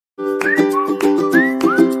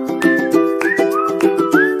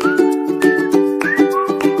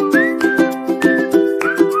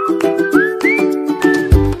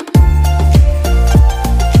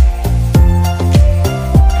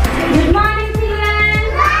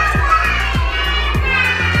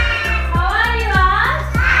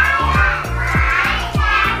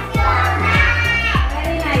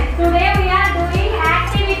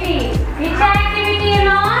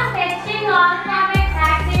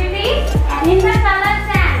in the color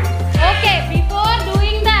sand. Okay, before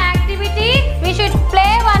doing the activity, we should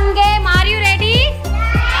play one game. Are you ready?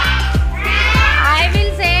 I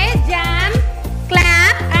will say jump,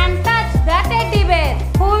 clap and touch the teddy bear.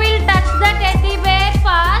 Who will touch the teddy bear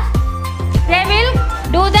first? They will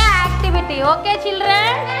do the activity. Okay,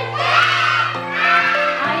 children?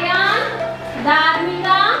 Ayan,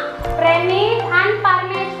 Dharmika, Preneet and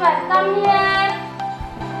Parmeshwar, come here.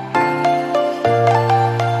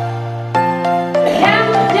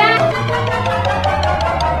 Jump, jump.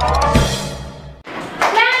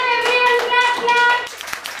 Clap, everyone, clap, clap.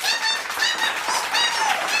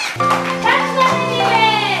 Touch the teddy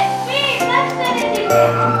bear. Please touch the teddy bear.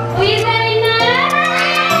 Who is the winner?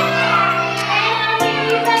 Who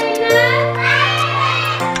is the winner?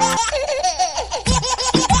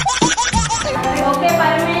 Okay,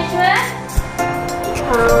 Parameshwar.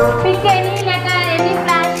 Pick any letter, any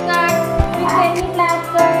flashcard. Pick any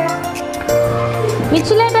flashcard. Which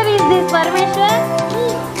letter is this, Parameshwar?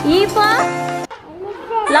 E for?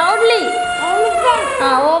 Loudly.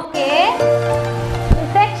 Okay.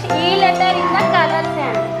 Fetch E letter in the color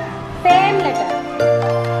sand. Same letter.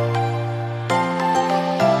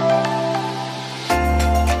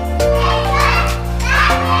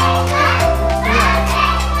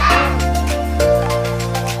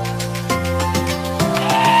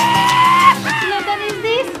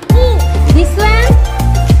 This one?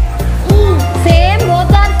 Same,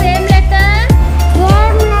 both are same letter?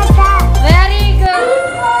 Very good.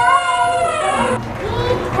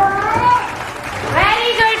 Very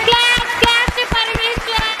good. Clap, clap to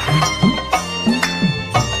Parameshwar.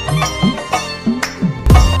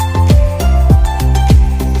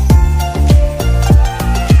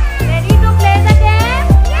 Ready to play the game?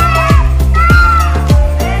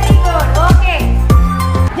 Very good. Okay.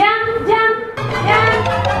 Jump, jump, jump.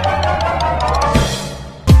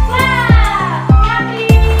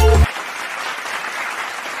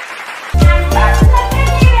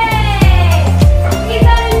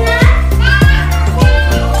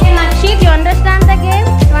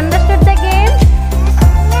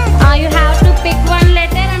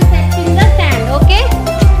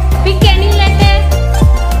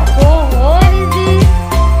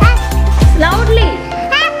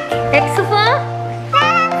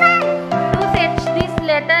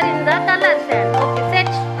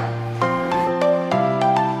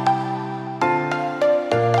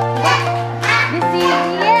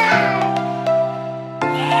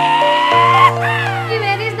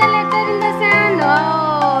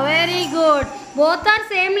 Both are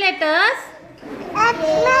same letters?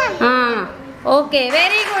 Okay,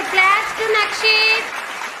 very good. Claps to Nakshit.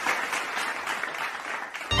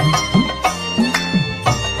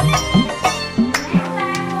 Next I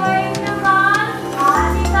am going to call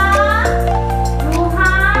Asika,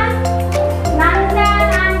 Ruhan, Nandan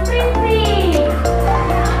and Prithvi.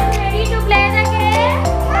 Are you ready to play the game?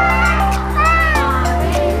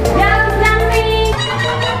 Jump, jumping.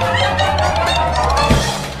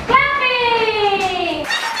 Clapping.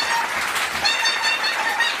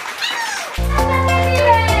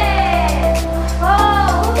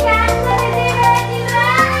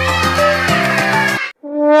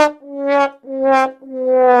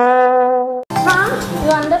 You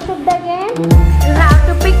understood the game? You have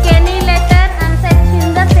to pick any letter and set in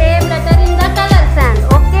the same letter in the color sand.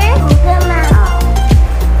 Okay? Okay, ma'am.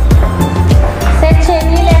 Set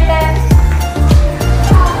any letter.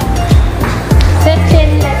 Set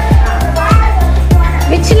any letter.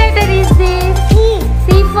 Which letter is this? C. C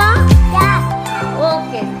for? Yeah.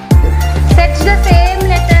 Okay. Set the same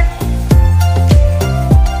letter.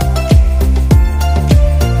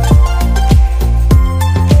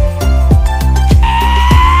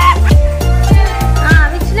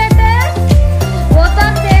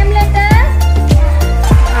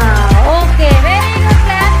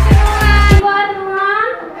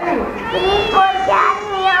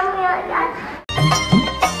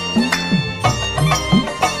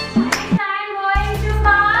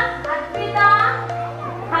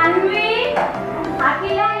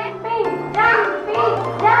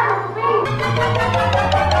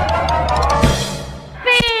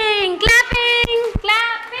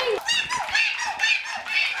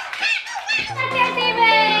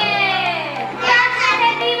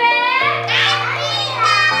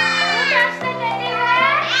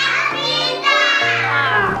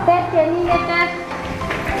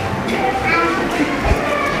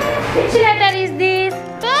 Which letter is this?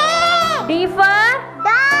 D. D for?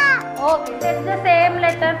 Da. Okay, that's the same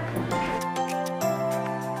letter.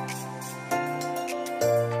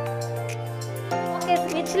 Okay,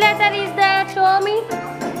 which letter is that? Show me.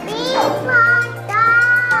 D for da.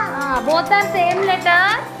 Both both are same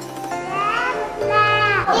letter?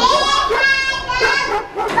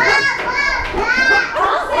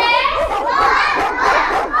 Say